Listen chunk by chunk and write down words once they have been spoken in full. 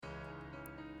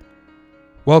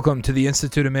Welcome to the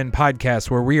Institute of Men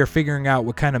podcast, where we are figuring out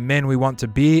what kind of men we want to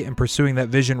be and pursuing that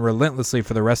vision relentlessly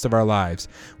for the rest of our lives.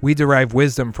 We derive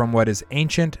wisdom from what is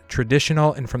ancient,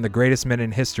 traditional, and from the greatest men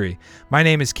in history. My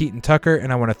name is Keaton Tucker,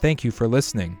 and I want to thank you for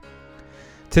listening.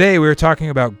 Today, we are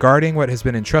talking about guarding what has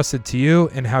been entrusted to you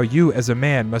and how you, as a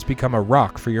man, must become a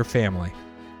rock for your family.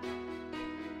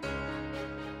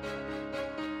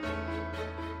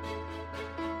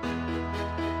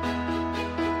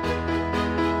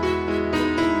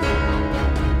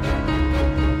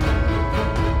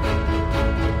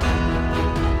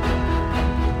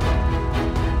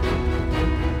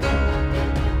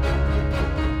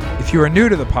 If you are new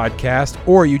to the podcast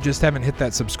or you just haven't hit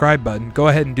that subscribe button, go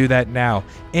ahead and do that now.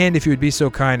 And if you would be so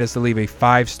kind as to leave a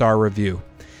 5-star review.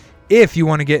 If you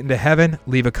want to get into heaven,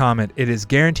 leave a comment. It is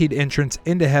guaranteed entrance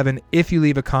into heaven if you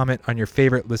leave a comment on your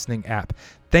favorite listening app.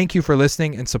 Thank you for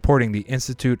listening and supporting the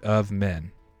Institute of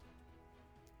Men.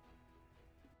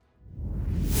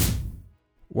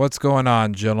 What's going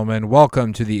on, gentlemen?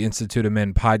 Welcome to the Institute of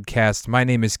Men podcast. My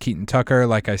name is Keaton Tucker.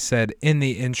 Like I said in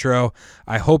the intro,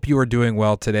 I hope you are doing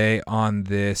well today on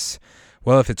this.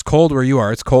 Well, if it's cold where you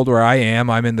are, it's cold where I am.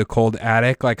 I'm in the cold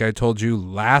attic. Like I told you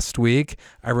last week,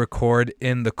 I record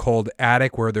in the cold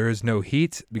attic where there is no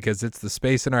heat because it's the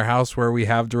space in our house where we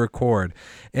have to record.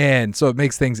 And so it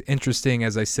makes things interesting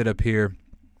as I sit up here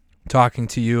talking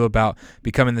to you about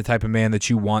becoming the type of man that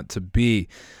you want to be.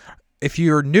 If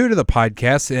you're new to the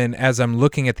podcast, and as I'm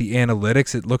looking at the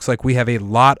analytics, it looks like we have a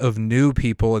lot of new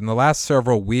people. In the last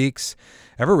several weeks,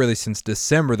 ever really since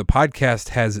December, the podcast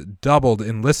has doubled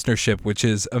in listenership, which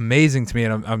is amazing to me,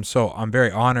 and I'm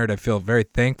very honored. I feel very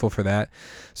thankful for that.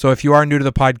 So if you are new to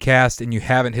the podcast and you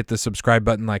haven't hit the subscribe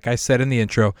button, like I said in the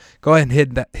intro, go ahead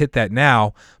and hit that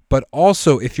now. But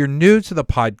also, if you're new to the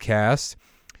podcast,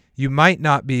 you might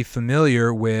not be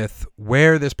familiar with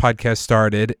where this podcast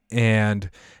started and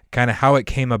kind of how it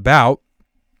came about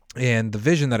and the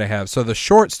vision that I have. So the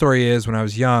short story is, when I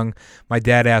was young, my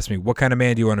dad asked me, what kind of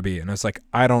man do you want to be? And I was like,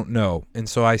 I don't know. And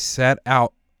so I set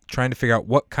out trying to figure out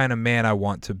what kind of man I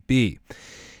want to be.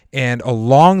 And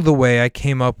along the way, I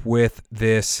came up with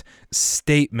this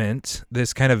statement,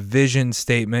 this kind of vision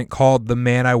statement called The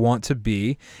Man I Want to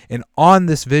Be. And on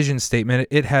this vision statement,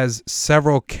 it has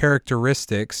several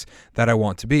characteristics that I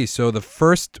want to be. So the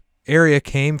first area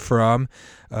came from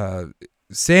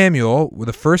Samuel.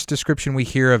 The first description we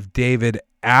hear of David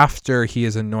after he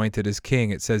is anointed as king,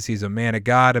 it says he's a man of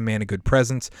God, a man of good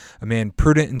presence, a man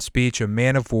prudent in speech, a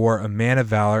man of war, a man of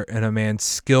valor, and a man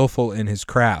skillful in his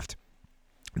craft.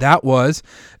 That was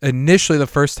initially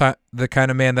the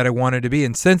kind of man that I wanted to be.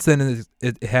 And since then,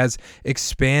 it has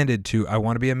expanded to, I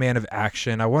want to be a man of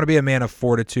action. I want to be a man of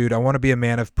fortitude. I want to be a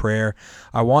man of prayer.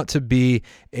 I want to be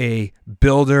a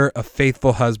builder, a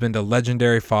faithful husband, a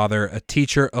legendary father, a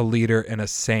teacher, a leader, and a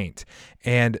saint.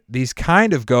 And these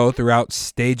kind of go throughout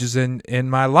stages in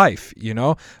my life,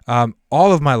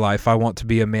 all of my life, I want to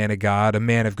be a man of God, a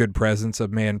man of good presence, a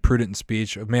man prudent in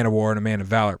speech, a man of war, and a man of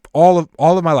valor. All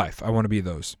of my life, I want to be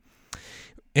those.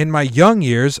 In my young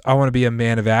years, I want to be a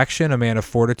man of action, a man of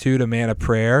fortitude, a man of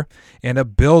prayer, and a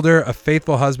builder, a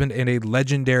faithful husband, and a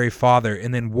legendary father.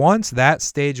 And then once that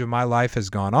stage of my life has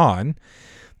gone on,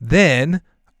 then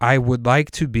I would like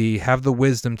to have the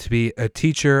wisdom to be a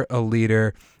teacher, a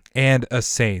leader, and a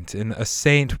saint. And a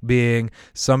saint being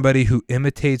somebody who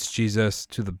imitates Jesus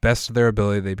to the best of their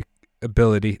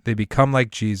ability. They become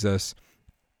like Jesus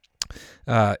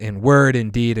in word, in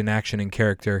deed, in action, in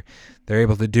character. They're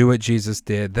able to do what Jesus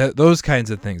did. Those kinds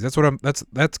of things.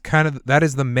 That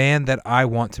is the man that I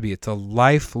want to be. It's a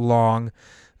lifelong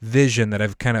vision that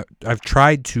I've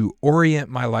tried to orient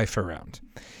my life around.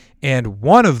 And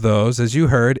one of those, as you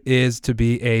heard, is to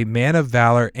be a man of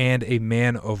valor and a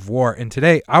man of war. And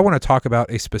today, I want to talk about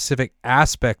a specific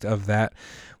aspect of that,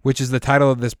 which is the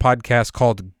title of this podcast,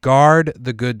 called Guard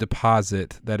the Good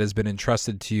Deposit that has been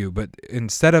entrusted to you. But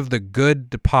instead of the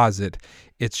good deposit,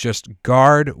 it's just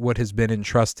guard what has been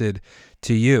entrusted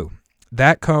to you.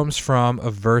 That comes from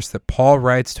a verse that Paul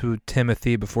writes to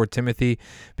Timothy before Timothy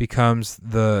becomes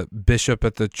the bishop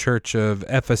at the church of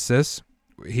Ephesus.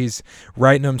 He's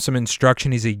writing him some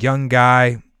instruction. He's a young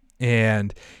guy,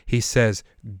 and he says,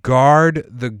 guard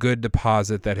the good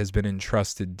deposit that has been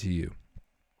entrusted to you.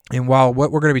 And while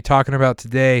what we're going to be talking about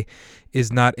today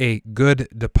is not a good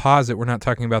deposit, we're not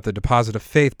talking about the deposit of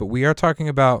faith, but we are talking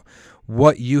about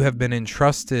what you have been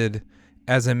entrusted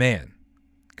as a man.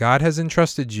 God has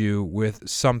entrusted you with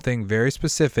something very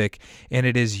specific, and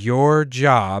it is your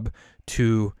job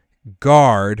to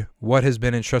guard what has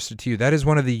been entrusted to you. That is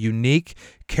one of the unique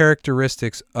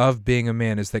characteristics of being a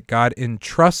man, is that God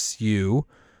entrusts you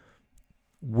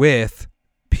with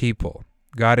people.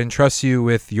 God entrusts you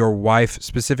with your wife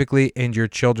specifically and your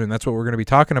children. That's what we're going to be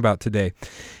talking about today.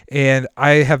 And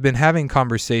I have been having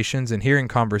conversations and hearing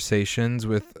conversations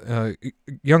with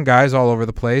young guys all over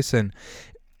the place,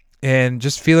 and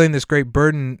just feeling this great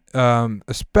burden,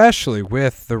 especially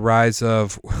with the rise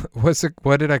of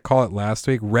what did I call it last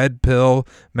week? Red pill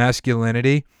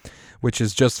masculinity, which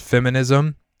is just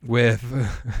feminism with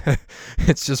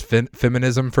it's just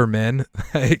feminism for men.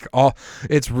 Like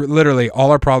literally all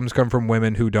our problems come from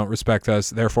women who don't respect us.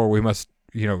 Therefore, we must,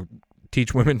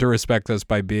 teach women to respect us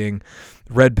by being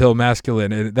red pill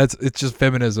masculine, and it's just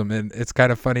feminism, and it's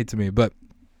kind of funny to me. But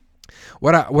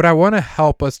what I want to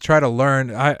help us try to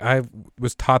learn, I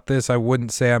was taught this. I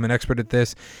wouldn't say I'm an expert at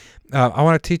this. I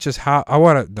want to teach us how. I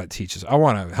want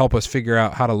to help us figure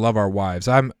out how to love our wives.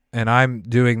 I'm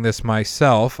doing this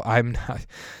myself. I'm not.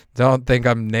 Don't think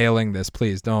I'm nailing this.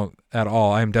 Please don't at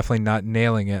all. I'm definitely not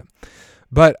nailing it.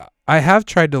 But I have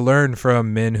tried to learn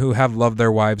from men who have loved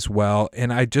their wives well,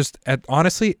 and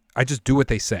honestly, I just do what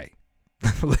they say.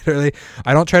 Literally,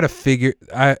 I don't try to figure.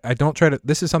 I don't try to.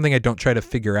 This is something I don't try to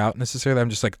figure out necessarily. I'm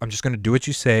just going to do what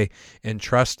you say and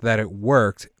trust that it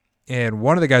worked. And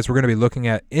one of the guys we're going to be looking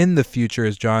at in the future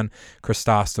is John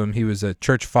Chrysostom. He was a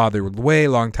church father way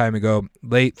long time ago,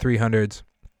 late 300s.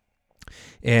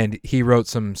 And he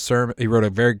wrote He wrote a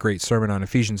very great sermon on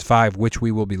Ephesians 5, which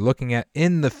we will be looking at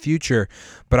in the future.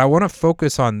 But I want to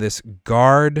focus on this: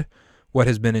 guard what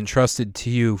has been entrusted to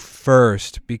you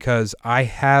first, because I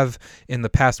have in the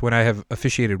past, when I have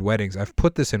officiated weddings, I've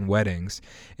put this in weddings,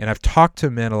 and I've talked to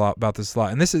men about this a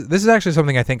lot. And this is actually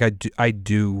something I think I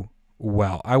do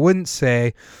well. I wouldn't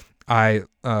say I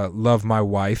love my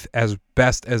wife as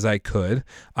best as I could.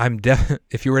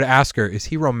 If you were to ask her, is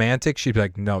he romantic? She'd be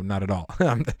like, no, not at all.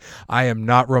 I am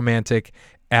not romantic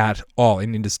at all. I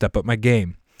need to step up my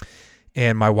game.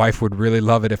 And my wife would really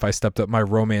love it if I stepped up my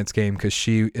romance game, because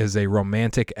she is a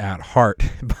romantic at heart.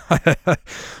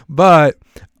 But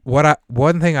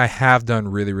one thing I have done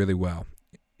really, really well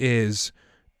is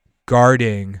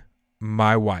guarding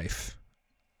my wife.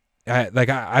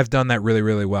 I've done that really,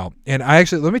 really well. And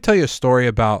let me tell you a story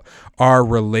about our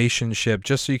relationship,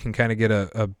 just so you can kind of get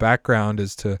a background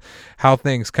as to how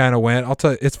things kind of went. I'll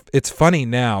tell you, it's funny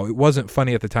now. It wasn't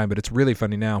funny at the time, but it's really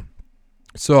funny now.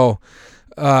 So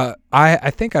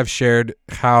I think I've shared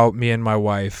how me and my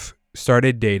wife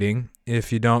started dating.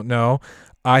 If you don't know,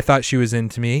 I thought she was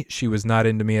into me. She was not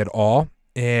into me at all.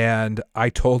 And I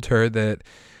told her that,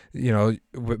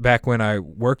 back when I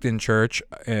worked in church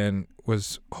and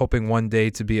was hoping one day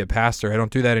to be a pastor. I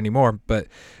don't do that anymore, but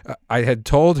I had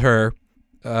told her,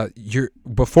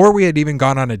 before we had even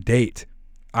gone on a date,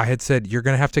 I had said, you're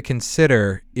going to have to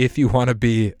consider if you want to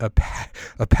be a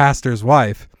pastor's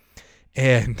wife.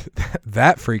 And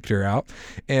that freaked her out.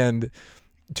 And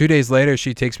 2 days later,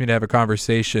 she takes me to have a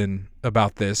conversation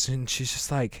about this. And she's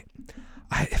just like,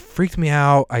 it freaked me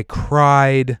out. I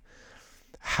cried.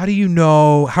 How do you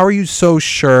know? How are you so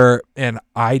sure? And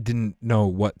I didn't know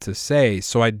what to say.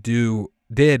 So I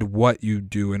did what you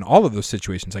do in all of those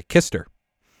situations. I kissed her.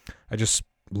 I just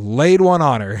laid one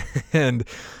on her. And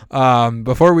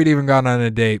before we'd even gone on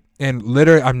a date, and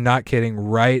literally, I'm not kidding,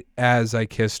 right as I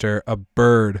kissed her, a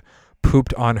bird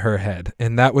pooped on her head.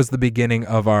 And that was the beginning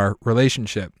of our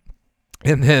relationship.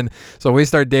 And then, so we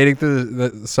start dating through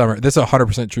the summer. This is a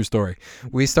 100% true story.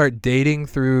 We start dating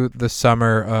through the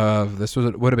summer of,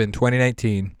 would have been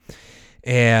 2019.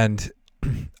 And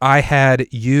I had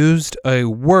used a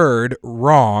word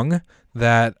wrong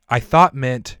that I thought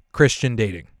meant Christian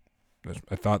dating.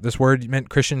 I thought this word meant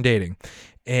Christian dating.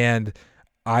 And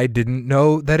I didn't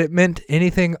know that it meant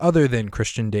anything other than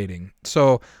Christian dating.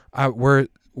 So we're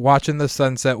watching the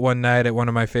sunset one night at one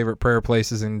of my favorite prayer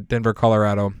places in Denver,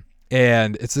 Colorado.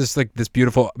 And it's just like this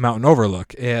beautiful mountain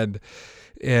overlook. And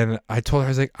I told her, I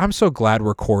was like, I'm so glad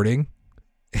we're courting.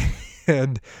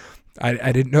 And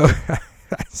I didn't know.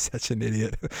 I'm such an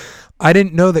idiot. I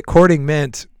didn't know that courting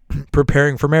meant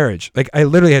preparing for marriage. Like, I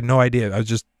literally had no idea. I was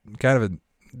just kind of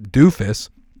a doofus.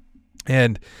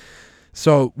 And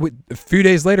so a few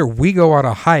days later, we go on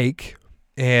a hike.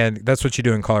 And that's what you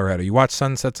do in Colorado. You watch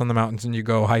sunsets on the mountains and you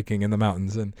go hiking in the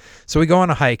mountains. And so we go on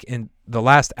a hike, and the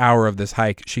last hour of this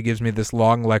hike, she gives me this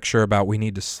long lecture about we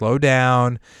need to slow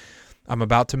down. I'm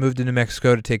about to move to New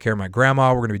Mexico to take care of my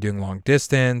grandma. We're going to be doing long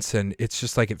distance. And it's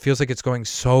just like, it feels like it's going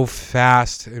so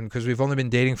fast. And because we've only been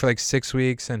dating for like 6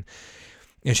 weeks, and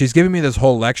she's giving me this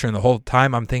whole lecture, and the whole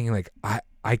time I'm thinking like,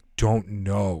 I don't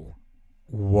know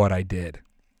what I did.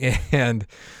 And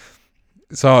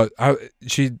so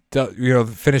she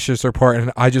finishes her part,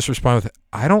 and I just respond with,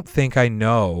 I don't think I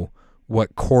know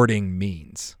what courting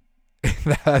means.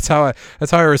 that's how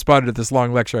I responded to this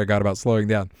long lecture I got about slowing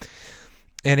down.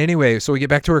 And anyway, so we get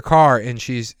back to her car, and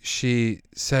she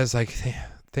says, like,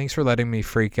 thanks for letting me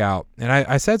freak out. And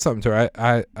I said something to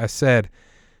her. I said,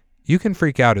 you can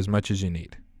freak out as much as you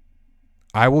need.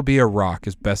 I will be a rock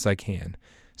as best I can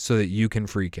so that you can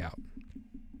freak out.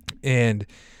 And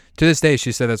to this day,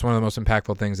 she said that's one of the most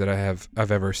impactful things that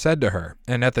I've ever said to her.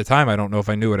 And at the time, I don't know if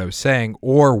I knew what I was saying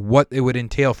or what it would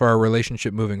entail for our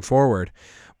relationship moving forward.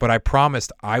 But I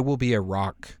promised I will be a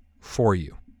rock for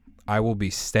you. I will be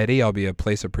steady. I'll be a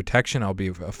place of protection. I'll be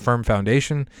a firm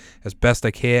foundation as best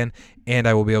I can. And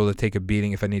I will be able to take a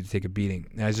beating if I need to take a beating.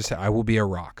 And I just said, I will be a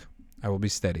rock. I will be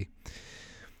steady.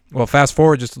 Well, fast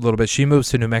forward just a little bit. She moves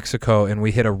to New Mexico, and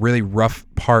we hit a really rough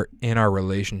part in our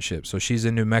relationship. So she's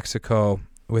in New Mexico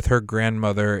with her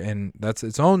grandmother, and that's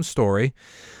its own story.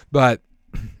 But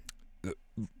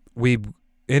we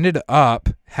ended up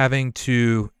having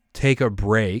to take a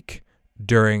break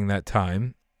during that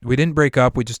time. We didn't break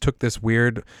up. We just took this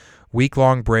weird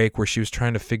week-long break where she was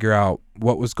trying to figure out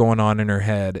what was going on in her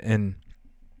head. And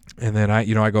then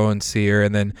I go and see her,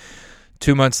 and then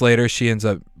 2 months later, she ends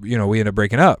up, we end up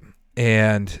breaking up.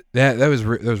 And that was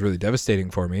really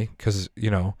devastating for me because,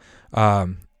 I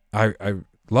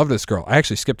love this girl. I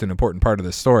actually skipped an important part of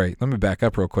this story. Let me back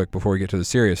up real quick before we get to the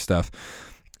serious stuff.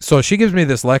 So she gives me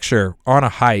this lecture on a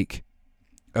hike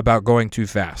about going too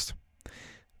fast.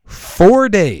 4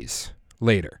 days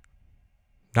later,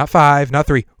 not 5, not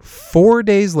 3, 4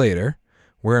 days later,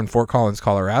 we're in Fort Collins,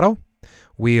 Colorado.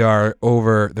 We are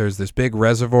over, there's this big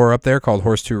reservoir up there called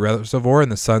Horseshoe Reservoir,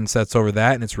 and the sun sets over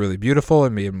that, and it's really beautiful.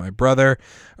 And me and my brother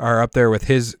are up there with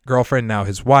his girlfriend, now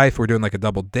his wife. We're doing like a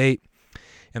double date,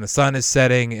 and the sun is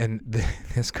setting, and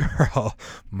this girl,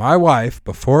 my wife,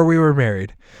 before we were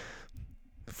married,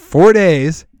 4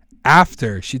 days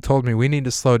after she told me we need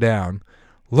to slow down,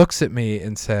 looks at me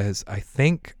and says, I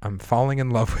think I'm falling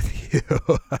in love with you.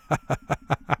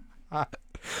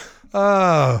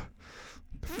 Oh,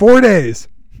 4 days.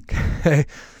 Okay.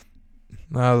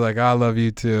 I was like, I love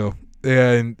you too.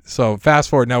 And so fast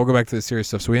forward, now we'll go back to the serious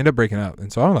stuff. So we end up breaking up.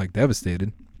 And so I'm like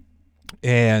devastated.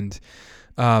 And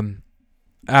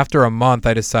after a month,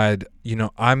 I decide,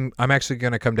 I'm actually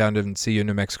going to come down and see you in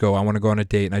New Mexico. I want to go on a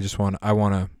date, and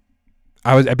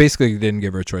I basically didn't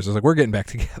give her a choice. I was like, we're getting back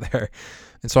together.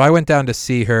 And so I went down to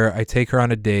see her. I take her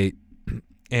on a date,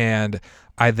 and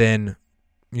I then,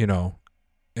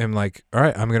 am like, all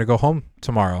right, I'm going to go home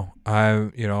tomorrow.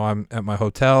 I'm at my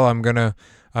hotel. I'm going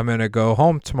to go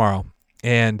home tomorrow.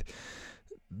 And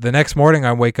the next morning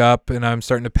I wake up and I'm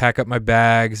starting to pack up my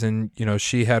bags, and,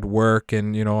 she had work,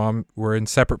 and, we're in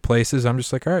separate places. I'm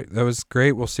just like, all right, that was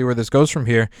great. We'll see where this goes from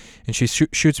here. And she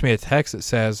shoots me a text that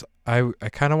says, I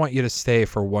kind of want you to stay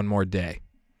for one more day.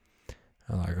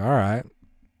 I'm like, all right,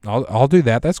 I'll do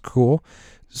that. That's cool.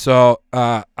 So,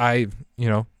 I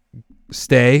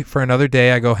stay for another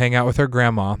day. I go hang out with her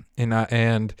grandma,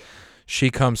 and she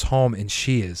comes home, and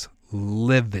she is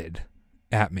livid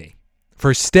at me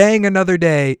for staying another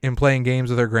day and playing games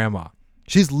with her grandma.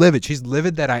 She's livid. She's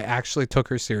livid that I actually took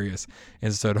her serious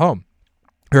and stayed home.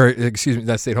 Or, excuse me,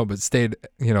 not stayed home, but stayed,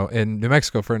 in New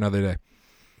Mexico for another day.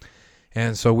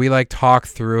 And so we talk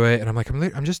through it, and I'm like,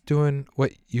 I'm just doing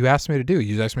what you asked me to do.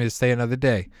 You asked me to stay another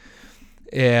day.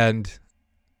 And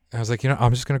I was like,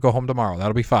 I'm just going to go home tomorrow.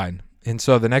 That'll be fine. And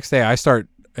so the next day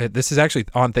this is actually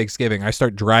on Thanksgiving, I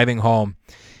start driving home,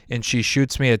 and she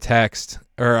shoots me a text,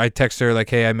 or I text her like,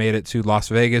 hey, I made it to Las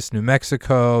Vegas, New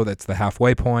Mexico. That's the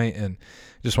halfway point. And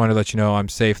just wanted to let you know I'm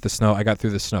safe. I got through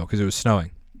the snow because it was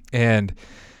snowing. And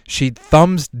she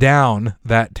thumbs down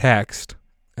that text.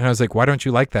 And I was like, why don't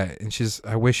you like that? And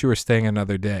I wish you were staying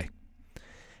another day.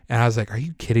 And I was like, are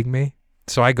you kidding me?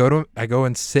 So I go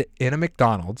and sit in a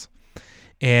McDonald's,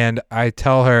 and I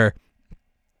tell her,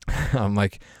 I'm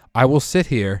like, I will sit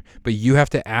here, but you have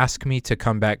to ask me to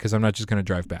come back because I'm not just going to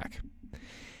drive back.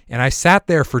 And I sat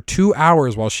there for 2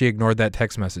 hours while she ignored that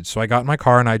text message. So I got in my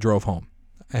car and I drove home.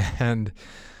 And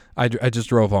I just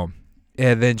drove home.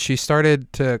 And then she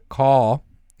started to call.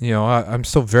 I'm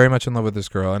still very much in love with this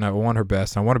girl, and I want her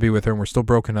best. I want to be with her, and we're still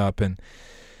broken up.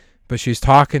 But she's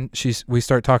talking. We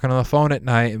start talking on the phone at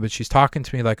night, but she's talking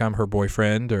to me like I'm her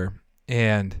boyfriend,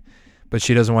 but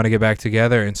she doesn't want to get back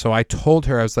together. And so I told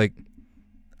her, I was like,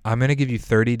 I'm going to give you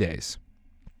 30 days,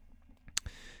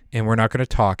 and we're not going to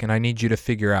talk, and I need you to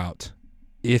figure out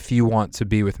if you want to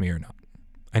be with me or not.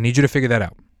 I need you to figure that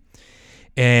out.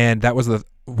 And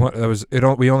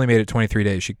we only made it 23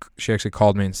 days. She actually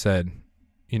called me and said,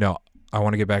 I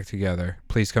want to get back together.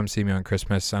 Please come see me on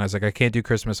Christmas. And I was like, I can't do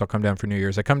Christmas. I'll come down for New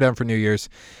Year's. I come down for New Year's.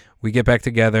 We get back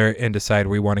together and decide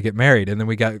we want to get married. And then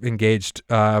we got engaged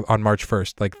on March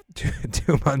 1st, like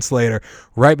 2 months later,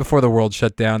 right before the world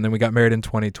shut down. Then we got married in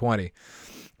 2020.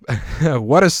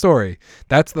 What a story.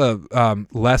 That's the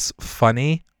less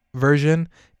funny version,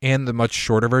 and the much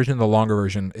shorter version. The longer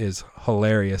version is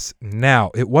hilarious. Now,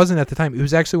 it wasn't at the time. It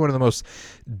was actually one of the most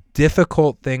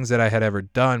difficult things that I had ever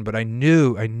done, but I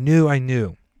knew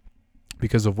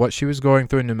because of what she was going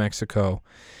through in New Mexico,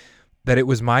 that it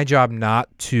was my job not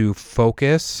to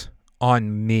focus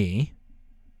on me.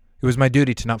 It was my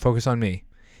duty to not focus on me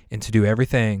and to do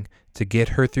everything to get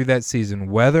her through that season,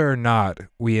 whether or not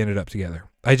we ended up together.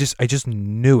 I just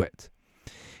knew it.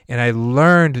 And I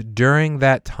learned during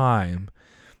that time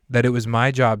that it was my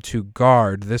job to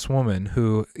guard this woman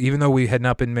who, even though we had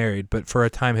not been married, but for a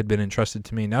time had been entrusted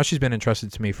to me. Now she's been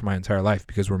entrusted to me for my entire life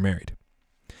because we're married.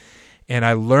 And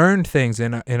I learned things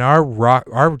in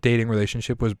our dating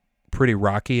relationship was pretty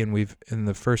rocky, and in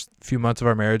the first few months of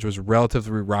our marriage was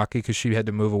relatively rocky because she had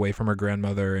to move away from her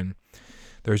grandmother, and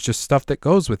there's just stuff that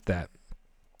goes with that.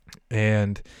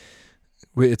 And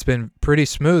it's been pretty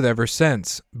smooth ever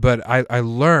since, but I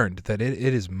learned that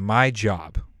it is my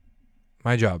job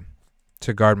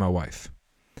to guard my wife.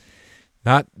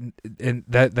 That's going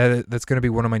to be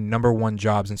one of my number one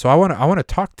jobs. And so I want to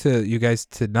talk to you guys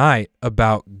tonight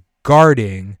about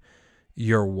guarding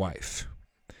your wife.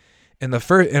 So I'm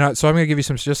going to give you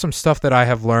some stuff that I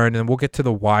have learned, and we'll get to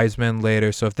the wise men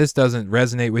later. So if this doesn't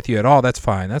resonate with you at all, that's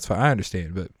fine. I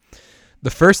understand. But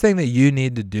the first thing that you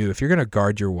need to do if you're going to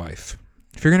guard your wife,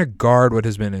 if you're going to guard what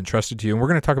has been entrusted to you, and we're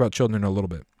going to talk about children in a little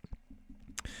bit.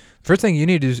 First thing you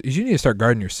need to do is you need to start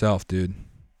guarding yourself, dude.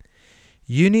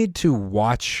 You need to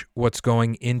watch what's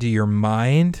going into your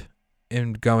mind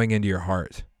and going into your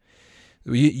heart.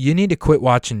 You need to quit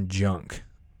watching junk.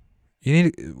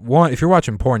 If you're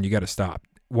watching porn, you got to stop.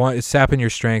 One, it's sapping your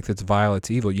strength. It's vile.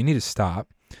 It's evil. You need to stop.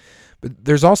 But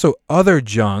there's also other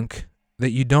junk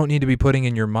that you don't need to be putting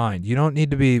in your mind. You don't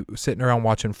need to be sitting around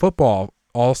watching football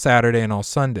all Saturday and all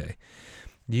Sunday.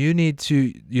 You don't need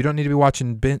to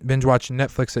be binge watching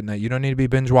Netflix at night. You don't need to be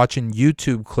binge watching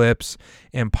YouTube clips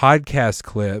and podcast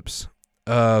clips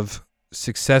of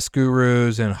success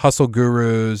gurus and hustle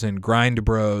gurus and grind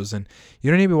bros, and you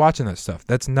don't need to be watching that stuff.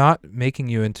 That's not making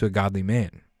you into a godly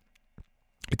man.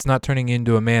 It's not turning you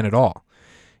into a man at all.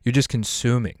 You're just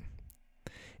consuming,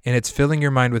 and it's filling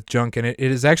your mind with junk, and it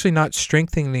is actually not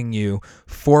strengthening you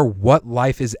for what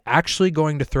life is actually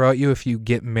going to throw at you if you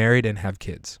get married and have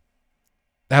kids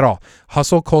at all.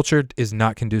 Hustle culture is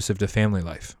not conducive to family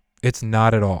life. It's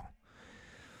not at all.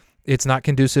 It's not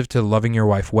conducive to loving your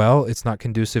wife well. It's not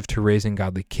conducive to raising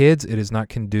godly kids. It is not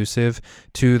conducive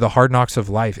to the hard knocks of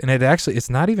life. And it's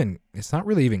not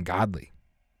really even godly.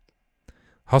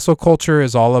 Hustle culture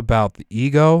is all about the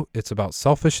ego. It's about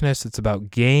selfishness. It's about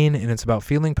gain, and it's about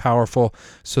feeling powerful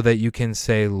so that you can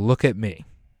say, look at me.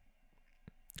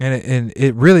 And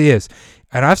it really is.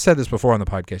 And I've said this before on the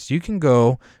podcast. You can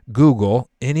go Google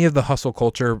any of the hustle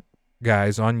culture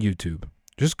guys on YouTube.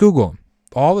 Just Google them.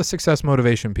 All the success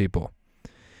motivation people,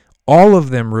 all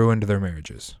of them ruined their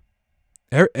marriages.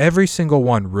 Every single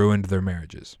one ruined their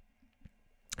marriages.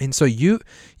 And so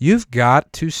you've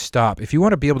got to stop. If you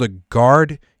want to be able to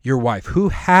guard your wife, who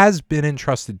has been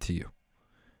entrusted to you,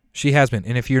 she has been.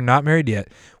 And if you're not married yet,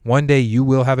 one day you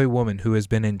will have a woman who has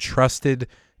been entrusted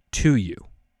to you.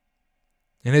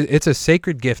 And it's a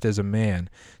sacred gift as a man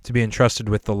to be entrusted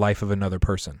with the life of another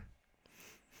person.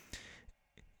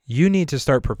 You need to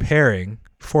start preparing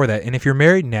for that. And if you're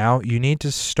married now, you need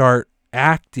to start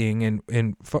acting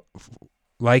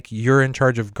like you're in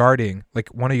charge of guarding. Like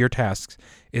one of your tasks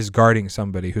is guarding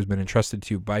somebody who's been entrusted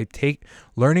to you by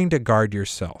learning to guard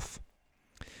yourself.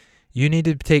 You need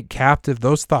to take captive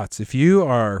those thoughts. If you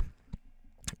are,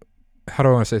 how do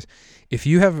I want to say this? If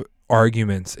you have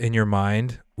arguments in your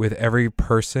mind with every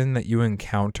person that you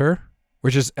encounter,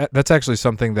 that's actually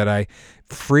something that I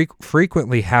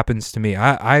frequently happens to me.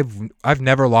 I've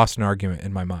never lost an argument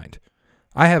in my mind.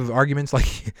 I have arguments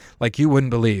like you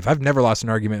wouldn't believe. I've never lost an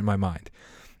argument in my mind,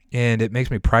 and it makes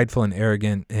me prideful and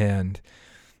arrogant. And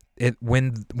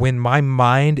when my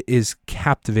mind is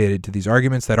captivated to these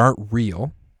arguments that aren't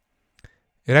real,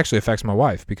 it actually affects my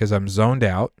wife because I'm zoned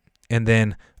out, and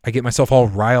then I get myself all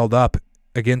riled up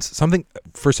against something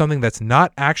that's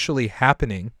not actually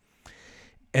happening.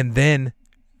 And then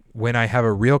when I have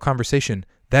a real conversation,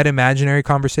 that imaginary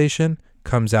conversation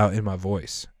comes out in my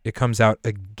voice. It comes out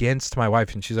against my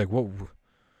wife. And she's like,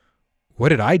 what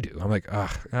did I do? I'm like,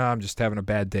 I'm just having a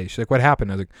bad day. She's like, what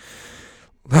happened? I was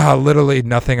like, literally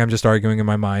nothing. I'm just arguing in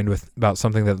my mind about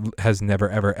something that has never,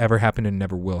 ever, ever happened and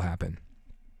never will happen.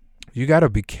 You got to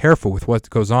be careful with what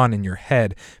goes on in your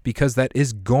head, because that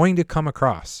is going to come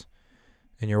across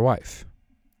in your wife.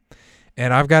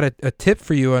 And I've got a tip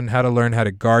for you on how to learn how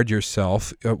to guard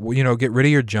yourself. Get rid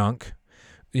of your junk.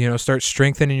 Start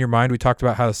strengthening your mind. We talked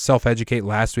about how to self-educate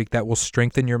last week. That will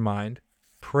strengthen your mind.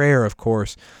 Prayer, of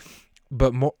course.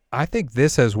 But I think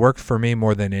this has worked for me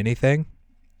more than anything.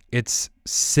 It's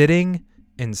sitting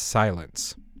in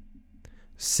silence.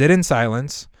 Sit in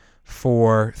silence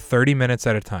for 30 minutes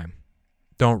at a time.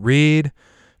 Don't read.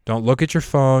 Don't look at your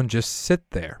phone. Just sit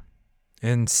there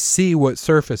and see what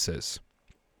surfaces.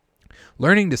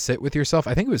 Learning to sit with yourself.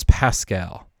 I think it was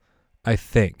Pascal,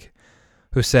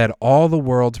 who said all the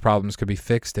world's problems could be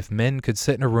fixed if men could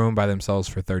sit in a room by themselves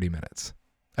for 30 minutes.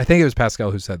 I think it was Pascal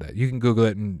who said that. You can Google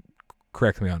it and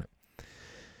correct me on it.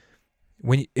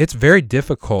 It's very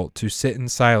difficult to sit in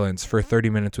silence for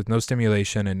 30 minutes with no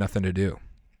stimulation and nothing to do,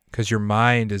 because your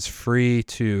mind is free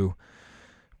to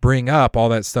bring up all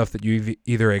that stuff that you've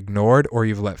either ignored or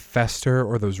you've let fester,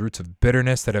 or those roots of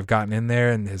bitterness that have gotten in there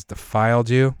and has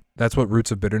defiled you. That's what roots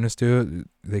of bitterness do.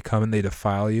 They come and they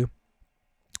defile you.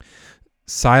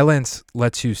 Silence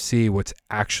lets you see what's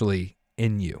actually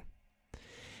in you.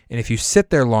 And if you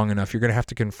sit there long enough, you're going to have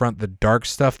to confront the dark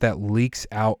stuff that leaks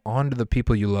out onto the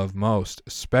people you love most,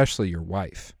 especially your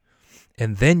wife.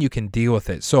 And then you can deal with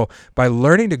it. So by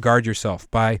learning to guard yourself,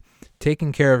 by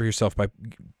taking care of yourself, by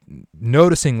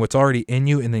noticing what's already in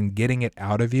you and then getting it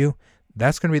out of you,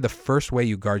 that's going to be the first way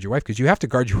you guard your wife, because you have to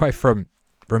guard your wife from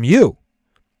you,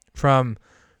 from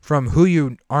who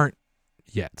you aren't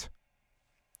yet.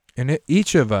 And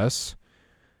each of us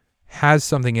has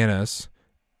something in us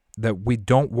that we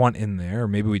don't want in there, or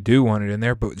maybe we do want it in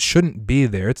there, but it shouldn't be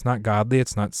there. It's not godly.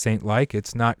 It's not saint-like.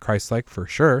 It's not Christ-like for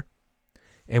sure.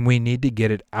 And we need to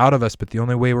get it out of us. But the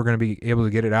only way we're going to be able to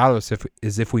get it out of us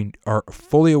is if we are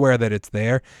fully aware that it's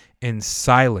there in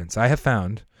silence. I have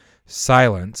found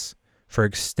silence for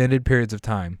extended periods of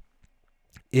time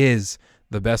is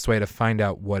the best way to find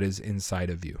out what is inside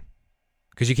of you,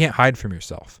 because you can't hide from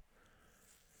yourself.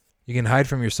 You can hide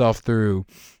from yourself through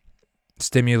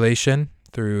stimulation,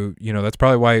 that's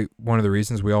probably why one of the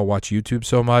reasons we all watch YouTube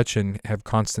so much and have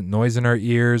constant noise in our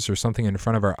ears or something in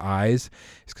front of our eyes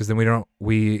is because then we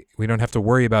don't have to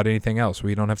worry about anything else.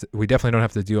 We definitely don't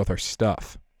have to deal with our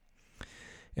stuff.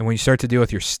 And when you start to deal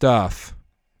with your stuff,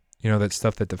 that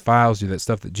stuff that defiles you, that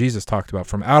stuff that Jesus talked about,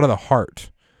 from out of the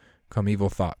heart come evil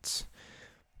thoughts.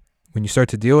 When you start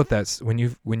to deal with that, when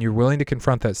you're willing to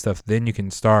confront that stuff, then you can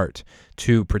start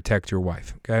to protect your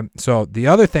wife. Okay. So the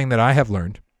other thing that I have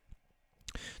learned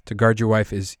to guard your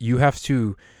wife is you have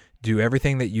to do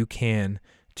everything that you can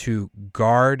to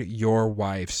guard your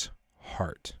wife's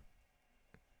heart.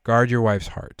 Guard your wife's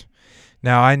heart.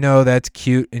 Now I know that's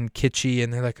cute and kitschy,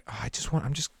 and they're like, oh,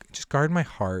 I'm just guard my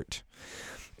heart.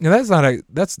 Now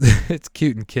it's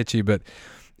cute and kitschy, but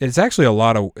it's actually a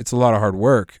lot of hard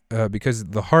work, because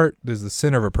the heart is the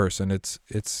center of a person. It's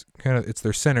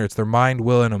their center. It's their mind,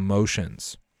 will, and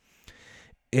emotions.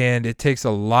 And it takes a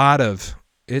lot of,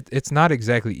 it's not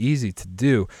exactly easy to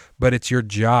do, but it's your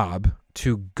job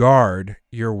to guard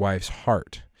your wife's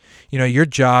heart. Your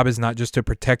job is not just to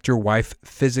protect your wife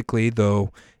physically,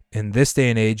 though in this day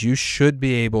and age, you should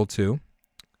be able to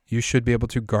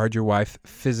guard your wife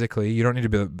physically. You don't need to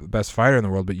be the best fighter in the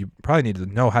world, but you probably need to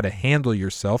know how to handle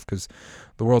yourself, because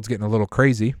the world's getting a little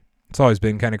crazy. It's always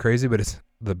been kind of crazy, but it's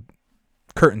the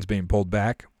curtain's being pulled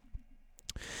back.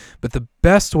 But the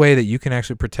best way that you can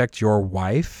actually protect your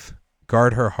wife,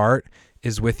 guard her heart,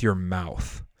 is with your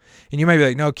mouth. And you might be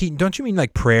like, no, Keaton, don't you mean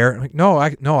like prayer? I'm like, no,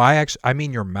 I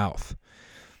mean your mouth.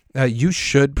 You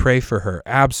should pray for her.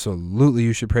 Absolutely,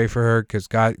 you should pray for her, because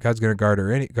God's going to guard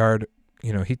her.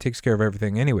 He takes care of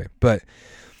everything anyway. But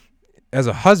as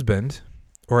a husband,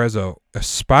 or as a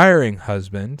aspiring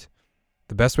husband,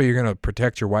 the best way you're going to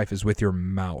protect your wife is with your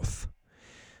mouth.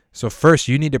 So first,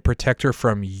 you need to protect her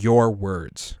from your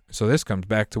words. So this comes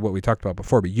back to what we talked about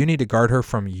before, but you need to guard her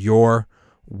from your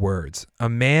words. A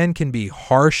man can be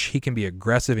harsh, he can be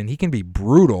aggressive, and he can be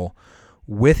brutal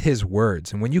with his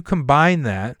words. And when you combine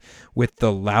that with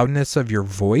the loudness of your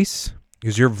voice,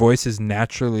 because your voice is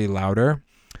naturally louder,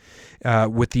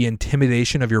 with the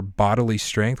intimidation of your bodily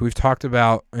strength. We've talked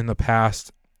about in the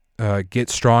past, Get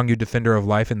Strong, You Defender of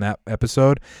Life, in that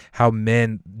episode, how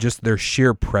men, just their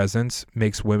sheer presence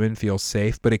makes women feel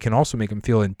safe, but it can also make them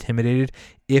feel intimidated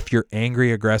if you're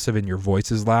angry, aggressive, and your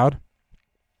voice is loud.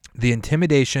 The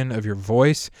intimidation of your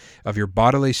voice, of your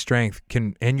bodily strength,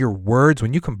 and your words,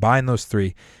 when you combine those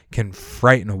three, can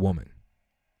frighten a woman.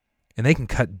 And they can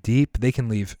cut deep. They can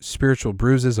leave spiritual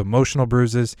bruises, emotional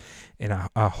bruises, and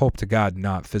I hope to God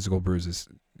not physical bruises.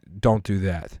 Don't do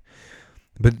that.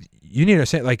 But you need to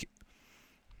understand, like,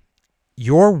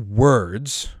 your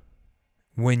words,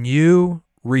 when you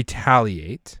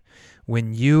retaliate,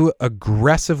 when you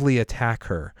aggressively attack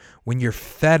her, when you're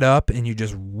fed up and you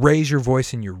just raise your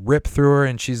voice and you rip through her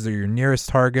and she's your nearest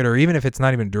target, or even if it's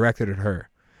not even directed at her,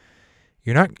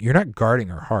 you're not guarding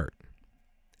her heart.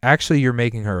 Actually, you're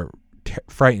making her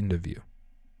frightened of you.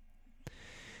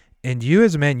 And you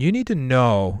as a man, you need to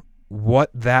know what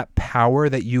that power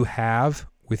that you have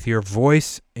with your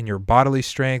voice and your bodily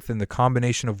strength and the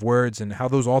combination of words and how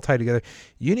those all tie together.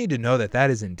 You need to know that that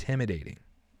is intimidating.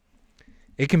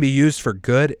 It can be used for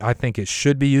good. I think it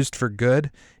should be used for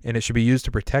good, and it should be used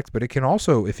to protect, but it can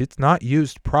also, if it's not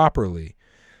used properly,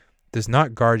 does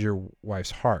not guard your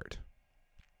wife's heart.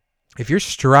 If you're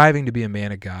striving to be a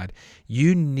man of God,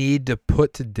 you need to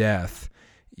put to death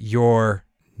your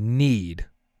need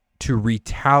to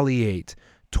retaliate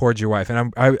towards your wife.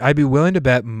 And I'd be willing to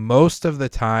bet most of the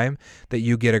time that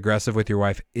you get aggressive with your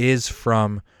wife is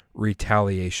from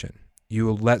retaliation. You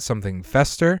will let something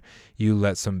fester. You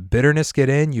let some bitterness get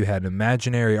in. You had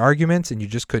imaginary arguments and you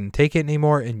just couldn't take it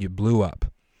anymore and you blew up.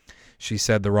 She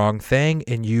said the wrong thing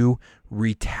and you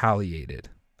retaliated.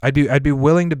 I'd be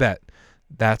willing to bet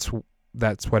that's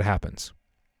what happens.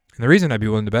 And the reason I'd be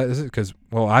willing to bet is because,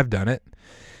 well, I've done it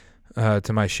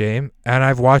to my shame, and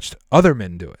I've watched other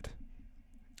men do it.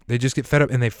 They just get fed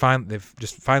up and they've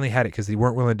just finally had it because they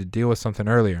weren't willing to deal with something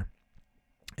earlier,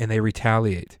 and they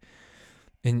retaliate.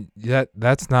 And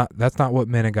that's not what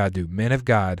men of God do. Men of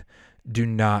God do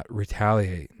not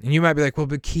retaliate. And you might be like, well,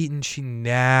 but Keaton, she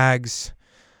nags.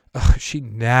 Ugh, she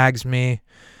nags me,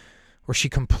 or she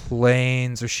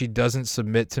complains, or she doesn't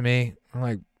submit to me. I'm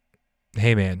like,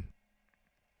 hey, man.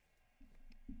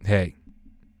 Hey.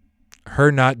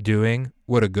 Her not doing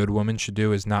what a good woman should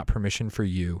do is not permission for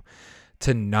you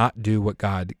to not do what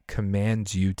God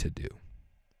commands you to do.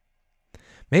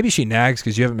 Maybe she nags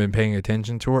because you haven't been paying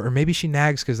attention to her, or maybe she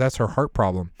nags because that's her heart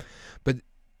problem. But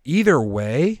either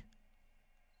way,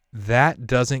 that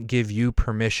doesn't give you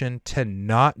permission to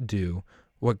not do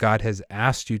what God has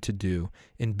asked you to do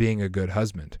in being a good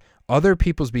husband. Other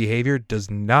people's behavior does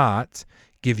not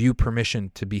give you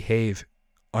permission to behave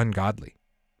ungodly,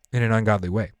 in an ungodly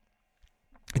way.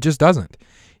 It just doesn't.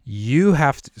 You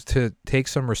have to take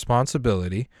some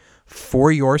responsibility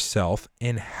for yourself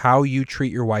in how you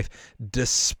treat your wife,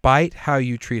 despite how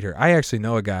you treat her. I actually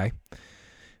know a guy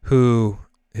who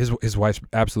his wife's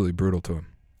absolutely brutal to him,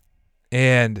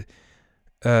 and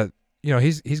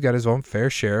he's got his own fair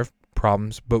share of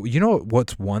problems. But you know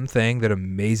what's one thing that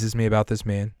amazes me about this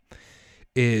man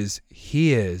is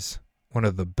he is one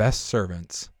of the best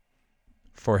servants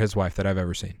for his wife that I've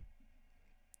ever seen.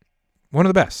 One of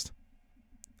the best.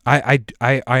 I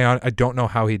don't know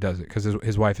how he does it because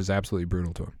his wife is absolutely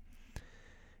brutal to him,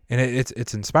 and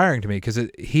it's inspiring to me because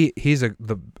he's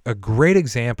a great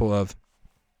example of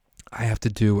I have to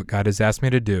do what God has asked me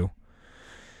to do,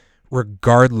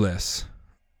 regardless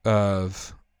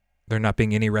of there not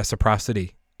being any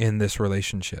reciprocity in this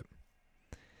relationship.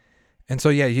 And so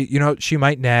yeah, she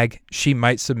might nag, she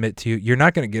might submit to you. You're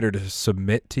not going to get her to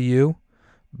submit to you,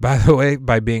 by the way,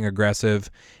 by being aggressive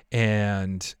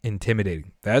and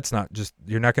intimidating. That's not just,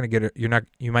 you're not going to get it.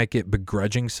 You might get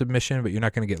begrudging submission, but you're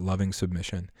not going to get loving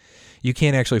submission. You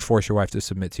can't actually force your wife to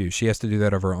submit to you. She has to do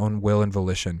that of her own will and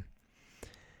volition.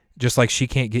 Just like she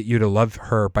can't get you to love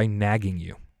her by nagging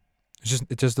you.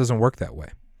 It just doesn't work that way.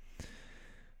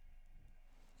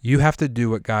 You have to do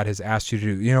what God has asked you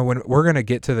to do. When we're going to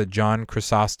get to the John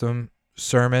Chrysostom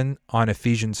sermon on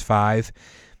Ephesians 5,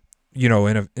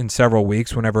 in several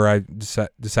weeks, whenever I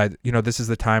decide, this is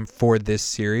the time for this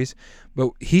series.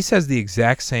 But he says the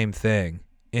exact same thing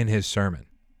in his sermon.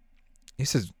 He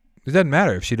says, it doesn't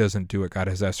matter if she doesn't do what God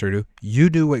has asked her to do. You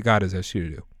do what God has asked you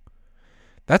to do.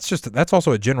 That's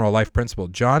also a general life principle.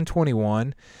 John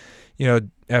 21,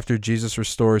 after Jesus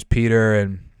restores Peter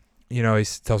and, he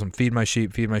tells him, feed my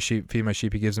sheep, feed my sheep, feed my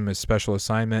sheep. He gives him his special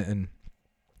assignment and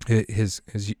his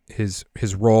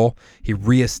role. He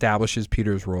reestablishes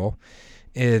Peter's role,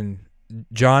 and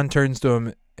John turns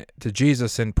to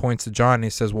Jesus and points to John and he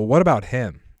says, well, what about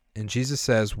him? And Jesus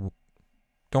says,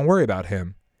 don't worry about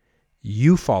him,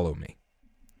 you follow me.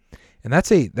 And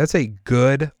that's a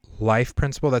good life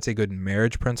principle. That's a good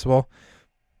marriage principle.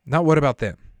 Not what about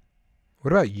them?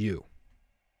 What about you?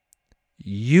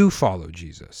 You follow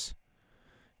Jesus.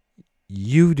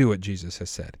 You do what Jesus has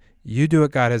said. You do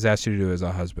what God has asked you to do as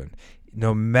a husband.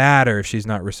 No matter if she's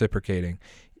not reciprocating,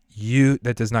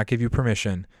 that does not give you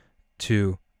permission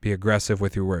to Be aggressive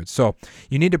with your words. So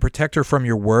you need to protect her from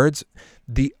your words.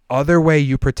 The other way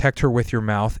you protect her with your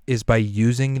mouth is by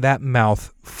using that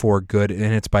mouth for good,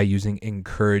 and it's by using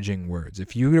encouraging words.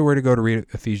 If you were to go to read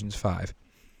Ephesians 5,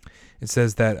 it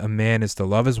says that a man is to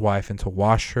love his wife and to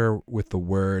wash her with the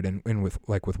word and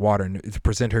with water, and to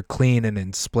present her clean and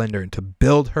in splendor, and to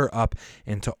build her up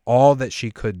into all that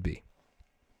she could be.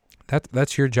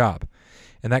 That's your job.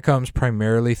 And that comes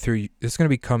primarily it's going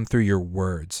to come through your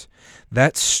words.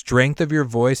 That strength of your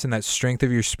voice and that strength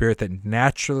of your spirit that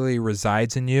naturally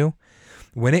resides in you,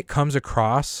 when it comes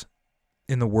across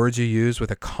in the words you use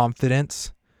with a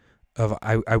confidence of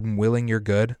I'm willing your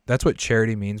good. That's what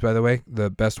charity means, by the way. The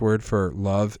best word for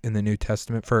love in the New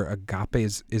Testament for agape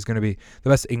is going to be, the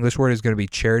best English word is going to be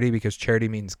charity, because charity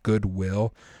means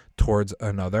goodwill towards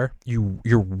another.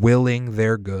 You're willing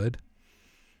their good.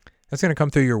 That's going to come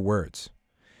through your words.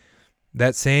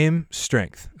 That same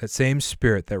strength, that same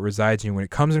spirit that resides in you, when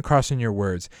it comes across in your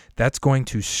words, that's going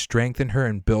to strengthen her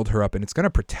and build her up. And it's going to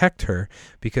protect her,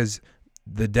 because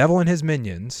the devil and his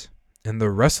minions and the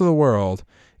rest of the world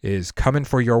is coming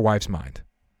for your wife's mind,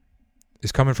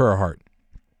 is coming for her heart.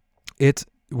 It's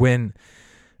when,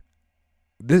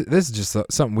 this is just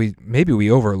something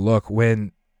we overlook.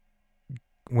 When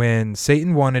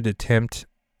Satan wanted to tempt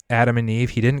Adam and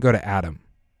Eve, he didn't go to Adam.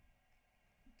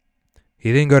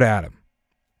 He didn't go to Adam.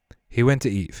 He went to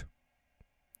Eve.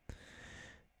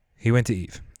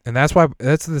 And that's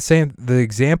the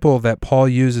example that Paul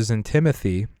uses in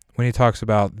Timothy when he talks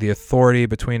about the authority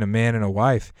between a man and a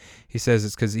wife. He says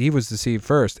it's because Eve was deceived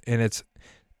first, and it's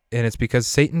because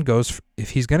Satan goes,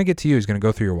 if he's going to get to you, he's going to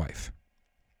go through your wife.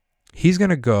 He's going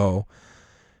to go,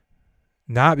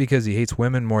 not because he hates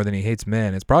women more than he hates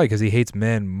men. It's probably because he hates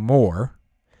men more.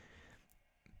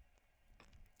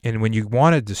 And when you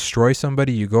want to destroy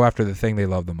somebody, you go after the thing they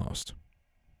love the most.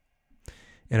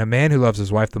 And a man who loves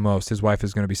his wife the most, his wife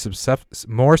is going to be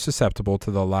more susceptible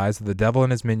to the lies of the devil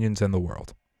and his minions and the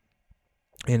world.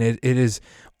 And it is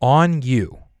on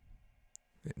you,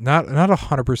 not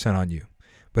 100% on you,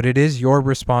 but it is your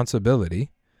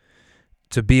responsibility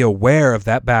to be aware of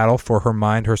that battle for her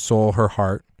mind, her soul, her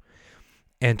heart,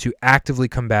 and to actively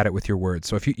combat it with your words.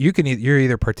 So if you're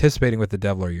either participating with the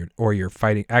devil or you're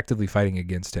actively fighting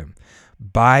against him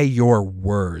by your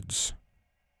words.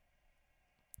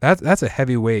 That's a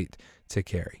heavy weight to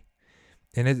carry,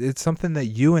 and it's something that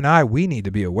you and we need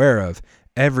to be aware of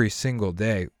every single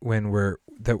day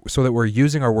so that we're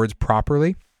using our words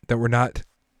properly, that we're not,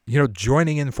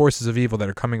 joining in forces of evil that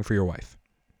are coming for your wife.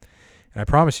 And I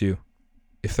promise you,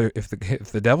 if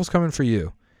the devil's coming for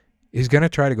you, he's going to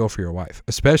try to go for your wife,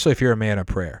 especially if you're a man of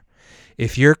prayer.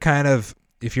 If you're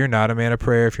not a man of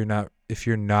prayer, if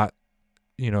you're not,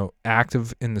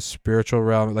 active in the spiritual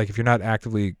realm, like if you're not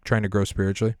actively trying to grow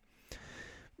spiritually,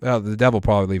 well, the devil will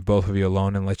probably leave both of you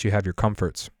alone and let you have your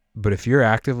comforts. But if you're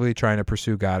actively trying to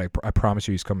pursue God, I promise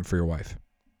you he's coming for your wife.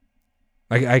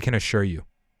 I can assure you.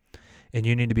 And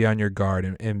you need to be on your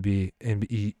guard and be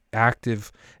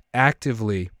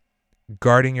actively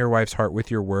guarding your wife's heart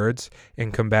with your words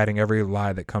and combating every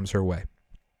lie that comes her way.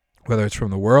 Whether it's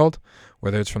from the world,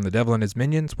 whether it's from the devil and his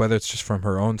minions, whether it's just from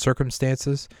her own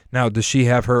circumstances. Now, does she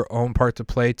have her own part to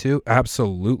play too?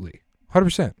 Absolutely.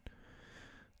 100%.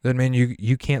 That means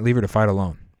you can't leave her to fight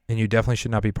alone. And you definitely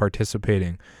should not be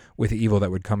participating with evil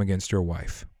that would come against your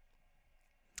wife.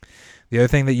 The other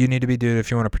thing that you need to be doing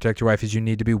if you want to protect your wife is you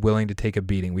need to be willing to take a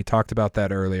beating. We talked about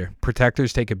that earlier.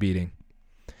 Protectors take a beating.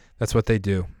 That's what they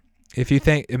do. If you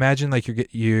imagine like well,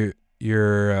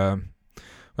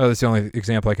 that's the only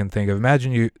example I can think of.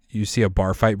 Imagine you see a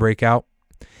bar fight break out,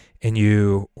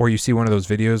 or you see one of those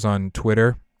videos on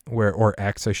Twitter or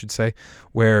X, I should say,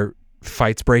 where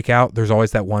fights break out. There's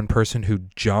always that one person who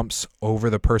jumps over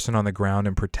the person on the ground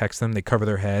and protects them. They cover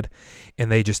their head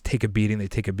and they just take a beating. They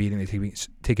take a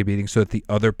beating so that the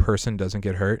other person doesn't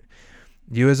get hurt.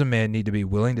 You as a man need to be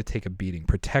willing to take a beating.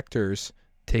 Protectors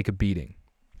take a beating.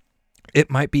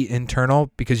 It might be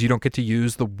internal because you don't get to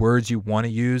use the words you want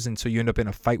to use, and so you end up in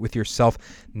a fight with yourself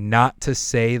not to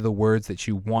say the words that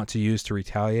you want to use to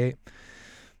retaliate.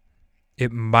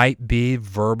 It might be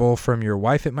verbal from your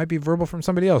wife. It might be verbal from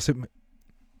somebody else.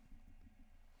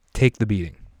 Take the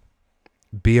beating.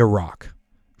 Be a rock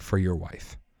for your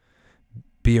wife.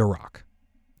 Be a rock.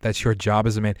 That's your job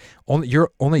as a man. Only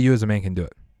you as a man can do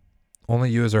it.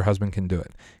 Only you as her husband can do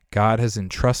it. God has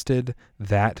entrusted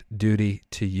that duty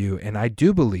to you. And I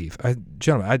do believe,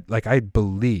 gentlemen, I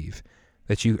believe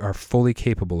that you are fully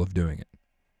capable of doing it.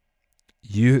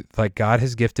 God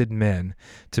has gifted men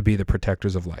to be the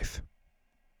protectors of life.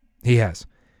 He has.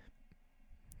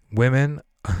 Women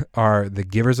are the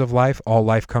givers of life. All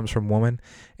life comes from woman,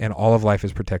 and all of life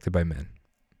is protected by men.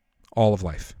 All of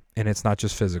life. And it's not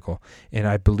just physical. And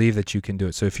I believe that you can do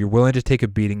it. So if you're willing to take a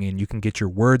beating and you can get your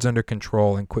words under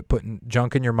control and quit putting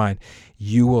junk in your mind,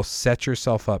 you will set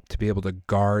yourself up to be able to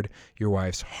guard your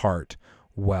wife's heart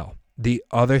well. The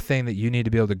other thing that you need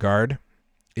to be able to guard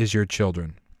is your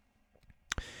children.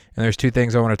 And there's two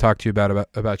things I want to talk to you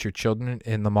about your children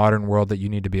in the modern world that you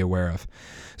need to be aware of.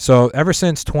 So ever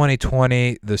since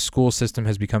 2020, the school system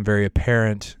has become very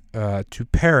apparent to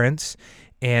parents,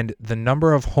 and the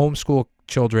number of homeschool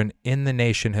children in the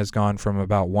nation has gone from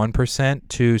about 1%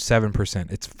 to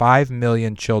 7%. It's 5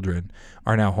 million children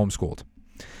are now homeschooled.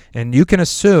 And you can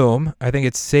assume, I think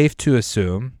it's safe to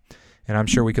assume, and I'm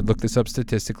sure we could look this up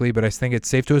statistically, but I think it's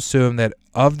safe to assume that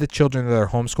of the children that are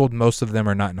homeschooled, most of them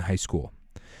are not in high school,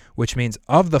 which means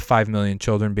of the 5 million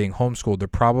children being homeschooled, they're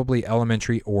probably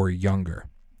elementary or younger.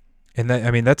 And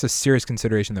that's a serious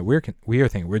consideration that we are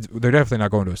thinking. They're definitely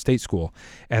not going to a state school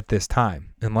at this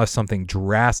time unless something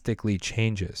drastically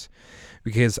changes.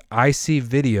 Because I see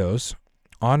videos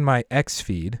on my X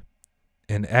feed,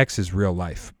 and X is real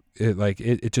life.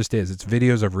 It just is. It's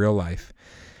videos of real life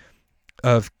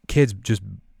of kids just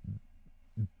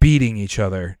beating each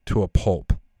other to a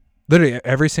pulp. Literally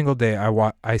every single day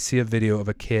I see a video of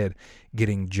a kid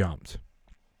getting jumped.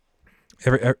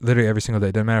 Literally every single day.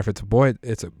 It doesn't matter if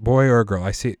it's a boy or a girl.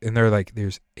 I see it, and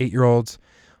there's 8-year-olds,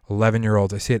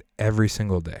 11-year-olds. I see it every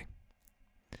single day.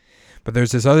 But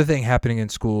there's this other thing happening in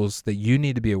schools that you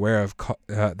need to be aware of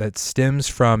that stems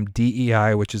from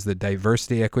DEI, which is the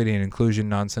diversity, equity, and inclusion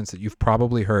nonsense that you've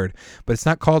probably heard. But it's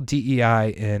not called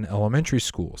DEI in elementary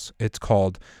schools. It's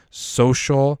called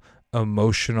social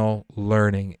emotional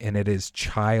learning, and it is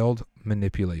child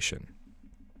manipulation.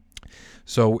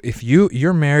 So if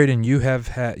you're married and you've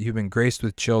been graced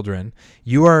with children,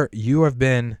 you have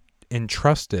been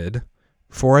entrusted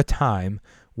for a time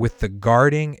with the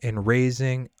guarding and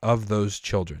raising of those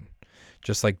children.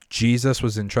 Just like Jesus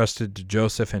was entrusted to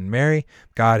Joseph and Mary,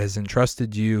 God has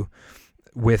entrusted you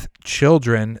with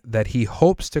children that he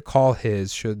hopes to call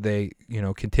his should they,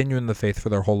 continue in the faith for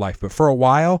their whole life. But for a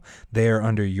while, they are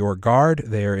under your guard.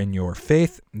 They are in your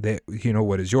faith.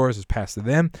 What is yours is passed to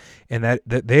them, and that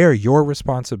they are your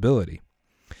responsibility.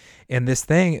 And this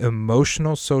thing,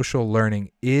 emotional social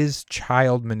learning, is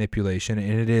child manipulation,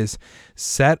 and it is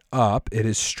set up, it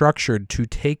is structured to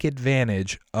take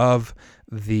advantage of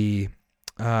the,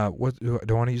 do I want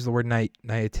to use the word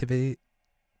naivety?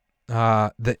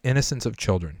 The innocence of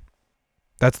children.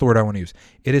 That's the word I want to use.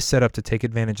 It is set up to take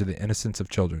advantage of the innocence of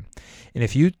children. And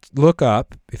if you go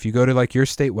to your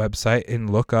state website and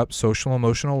look up social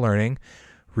emotional learning,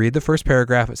 read the first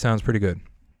paragraph, it sounds pretty good.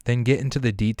 Then get into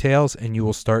the details and you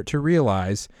will start to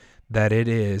realize that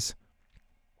it's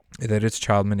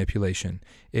child manipulation.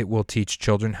 It will teach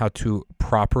children how to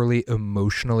properly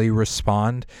emotionally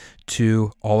respond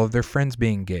to all of their friends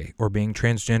being gay or being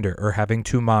transgender or having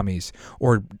two mommies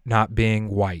or not being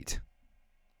white.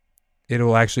 It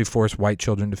will actually force white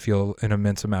children to feel an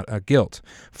immense amount of guilt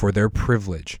for their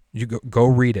privilege. You go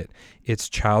read it. It's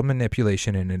child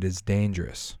manipulation and it is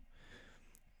dangerous.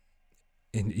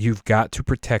 And you've got to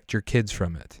protect your kids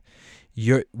from it.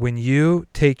 When you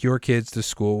take your kids to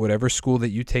school, whatever school that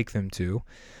you take them to,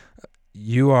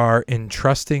 you are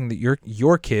entrusting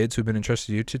your kids who've been entrusted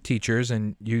to you to teachers,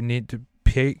 and you need to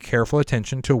pay careful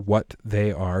attention to what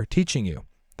they are teaching you.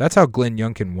 That's how Glenn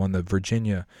Youngkin won the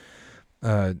Virginia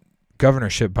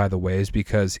governorship, by the way, is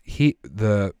because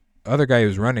the other guy he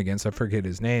was running against, I forget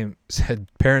his name, said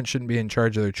parents shouldn't be in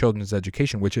charge of their children's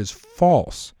education, which is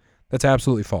false. That's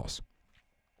absolutely false.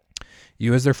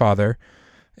 You as their father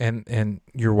and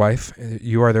your wife,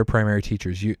 you are their primary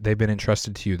teachers. They've been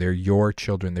entrusted to you. They're your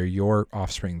children. They're your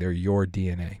offspring. They're your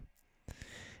DNA.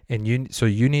 And so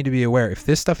you need to be aware. If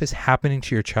this stuff is happening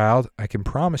to your child, I can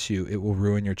promise you it will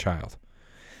ruin your child.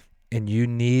 And you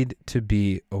need to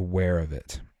be aware of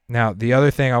it. Now, the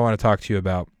other thing I want to talk to you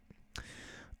about,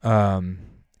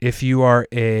 if you are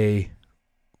a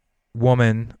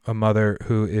woman, a mother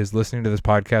who is listening to this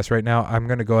podcast right now, I'm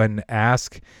going to go ahead and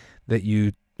ask that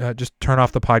you just turn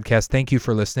off the podcast. Thank you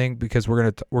for listening, because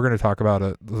we're gonna talk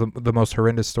about the most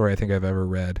horrendous story I think I've ever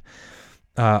read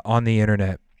on the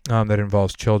internet that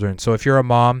involves children. So if you're a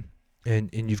mom and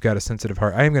you've got a sensitive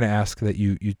heart, I am going to ask that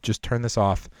you just turn this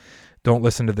off. Don't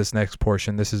listen to this next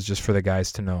portion. This is just for the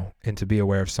guys to know and to be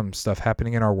aware of some stuff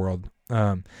happening in our world.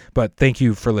 But thank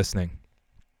you for listening.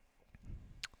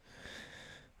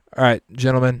 All right,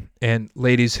 gentlemen and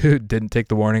ladies who didn't take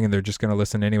the warning and they're just going to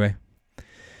listen anyway.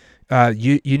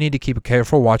 You need to keep a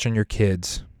careful watch on your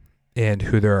kids and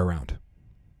who they're around.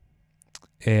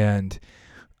 And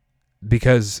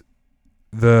because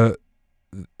the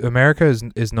America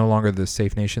is no longer the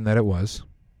safe nation that it was,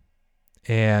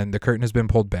 and the curtain has been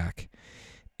pulled back,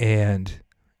 and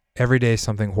every day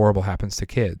something horrible happens to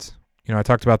kids. I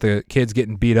talked about the kids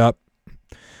getting beat up,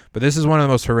 but this is one of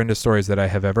the most horrendous stories that I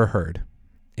have ever heard.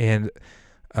 And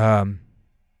I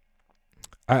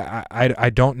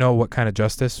don't know what kind of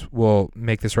justice will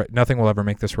make this right. Nothing will ever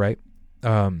make this right.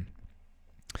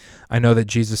 I know that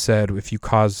Jesus said, if you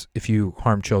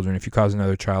harm children, if you cause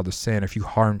another child to sin, if you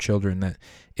harm children, that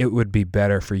it would be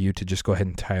better for you to just go ahead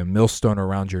and tie a millstone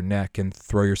around your neck and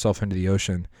throw yourself into the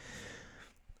ocean.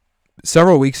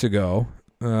 Several weeks ago,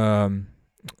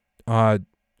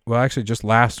 actually just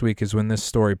last week is when this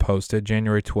story posted,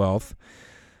 January 12th.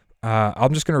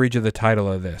 I'm just going to read you the title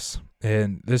of this,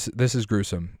 and this is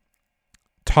gruesome.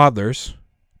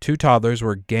 Two toddlers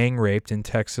were gang raped in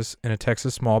a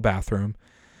Texas small bathroom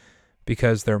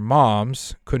because their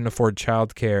moms couldn't afford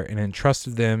childcare and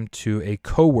entrusted them to a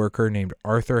coworker named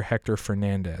Arthur Hector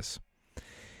Fernandez.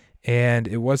 And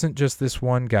it wasn't just this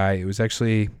one guy. It was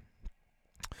actually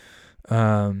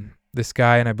this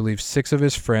guy and I believe 6 of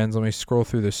his friends. Let me scroll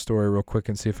through this story real quick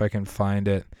and see if I can find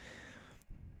it.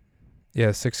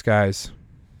 Yeah, 6 guys,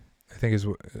 I think,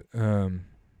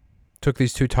 took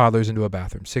these 2 toddlers into a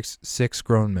bathroom. Six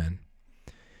grown men.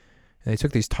 And they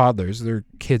took these toddlers, they're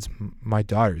kids my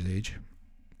daughter's age,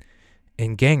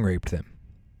 and gang raped them.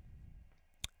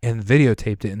 And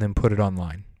videotaped it and then put it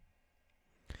online.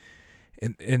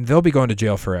 And they'll be going to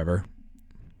jail forever.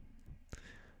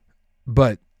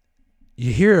 But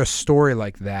you hear a story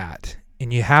like that,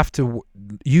 and you have to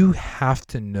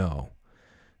know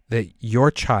that your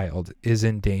child is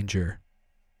in danger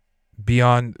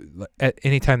beyond at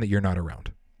any time that you're not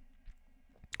around.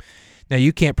 Now,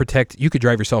 you could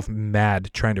drive yourself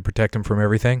mad trying to protect them from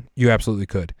everything. You absolutely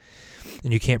could.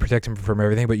 And you can't protect them from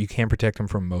everything, but you can protect them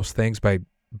from most things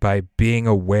by being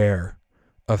aware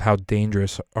of how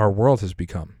dangerous our world has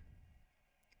become.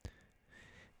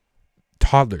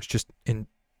 Toddlers,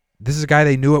 this is a guy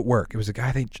they knew at work. It was a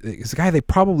guy they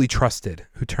probably trusted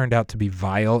who turned out to be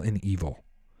vile and evil.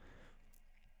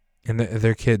 And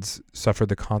their kids suffered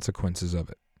the consequences of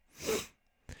it.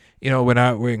 When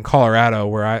we're in Colorado,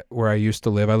 where I used to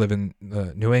live, I live in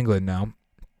New England now.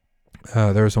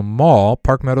 There was a mall,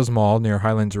 Park Meadows Mall, near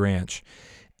Highlands Ranch,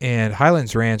 and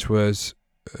Highlands Ranch was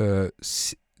I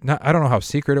don't know how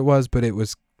secret it was, but it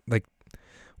was like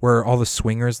where all the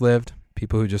swingers lived,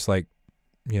 people who just had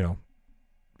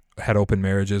open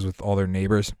marriages with all their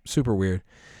neighbors. Super weird.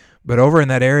 But over in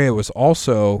that area was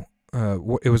also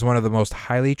it was one of the most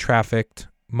highly trafficked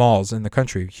malls in the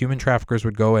country. Human traffickers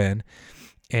would go in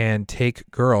and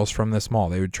take girls from this mall.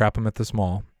 They would trap them at this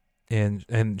mall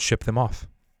and ship them off,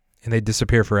 and they'd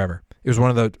disappear forever. It was one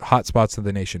of the hot spots of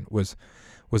the nation was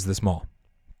this mall,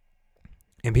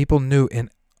 and people knew. And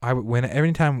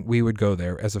every time we would go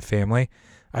there as a family,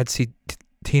 I'd see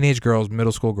teenage girls,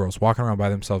 middle school girls walking around by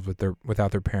themselves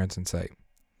without their parents in sight.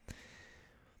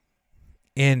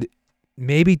 And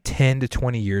maybe 10 to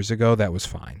 20 years ago, that was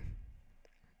fine.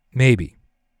 Maybe.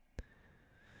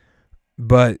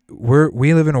 But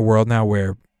we live in a world now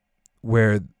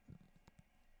where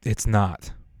it's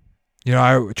not.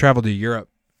 I traveled to Europe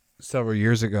several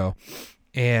years ago,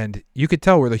 and you could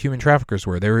tell where the human traffickers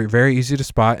were. They were very easy to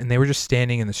spot, and they were just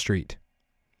standing in the street.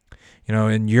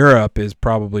 And Europe is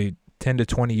probably 10 to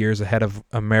 20 years ahead of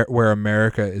where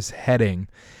America is heading,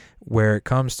 where it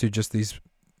comes to just these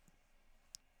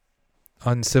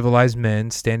uncivilized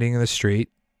men standing in the street,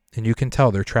 and you can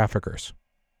tell they're traffickers.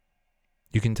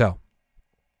 You can tell.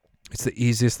 It's the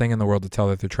easiest thing in the world to tell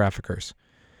that they're traffickers.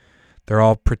 They're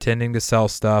all pretending to sell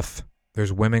stuff.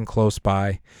 There's women close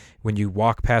by. When you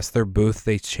walk past their booth,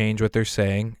 they change what they're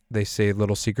saying. They say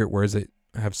little secret words that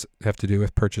have to do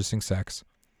with purchasing sex.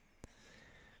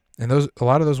 And a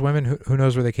lot of those women, who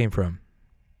knows where they came from?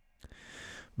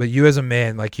 But you as a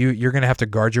man, you're going to have to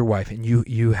guard your wife, and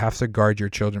you have to guard your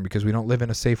children, because we don't live in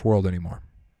a safe world anymore.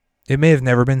 It may have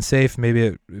never been safe.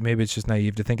 Maybe it's just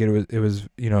naive to think it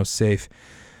was safe,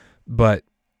 but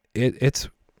it's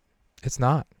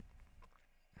not.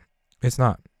 It's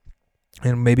not.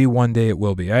 And maybe one day it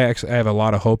will be. I have a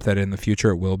lot of hope that in the future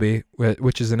it will be,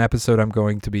 which is an episode I'm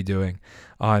going to be doing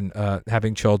on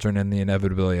having children and the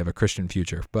inevitability of a Christian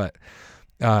future. But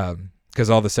because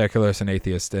all the secularists and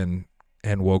atheists and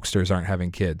wokesters aren't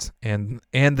having kids, and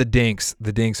the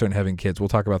dinks aren't having kids. We'll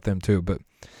talk about them too. But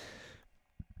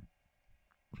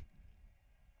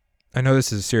I know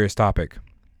this is a serious topic,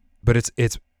 but it's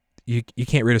you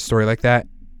can't read a story like that.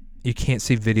 You can't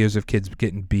see videos of kids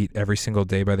getting beat every single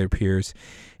day by their peers,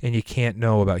 and you can't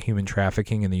know about human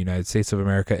trafficking in the United States of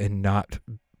America and not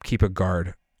keep a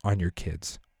guard on your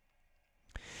kids.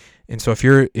 And so if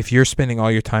you're spending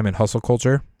all your time in hustle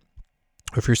culture,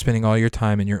 or if you're spending all your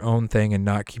time in your own thing and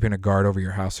not keeping a guard over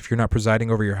your house, if you're not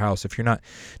presiding over your house, if you're not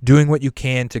doing what you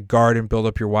can to guard and build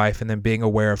up your wife and then being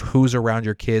aware of who's around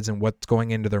your kids and what's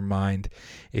going into their mind,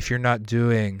 if you're not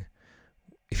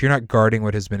guarding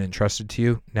what has been entrusted to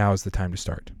you, now is the time to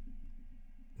start.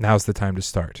 Now's the time to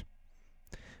start.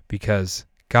 Because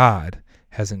God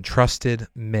has entrusted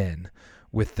men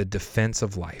with the defense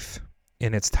of life.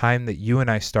 And it's time that you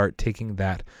and I start taking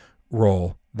that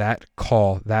role, that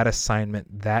call, that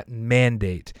assignment, that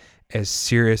mandate as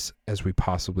serious as we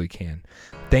possibly can.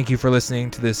 Thank you for listening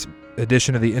to this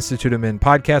edition of the Institute of Men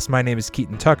podcast. My name is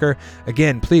Keaton Tucker.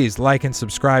 Again, please like and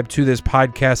subscribe to this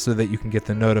podcast so that you can get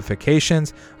the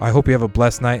notifications. I hope you have a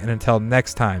blessed night. And until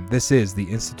next time, this is the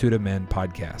Institute of Men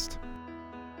podcast.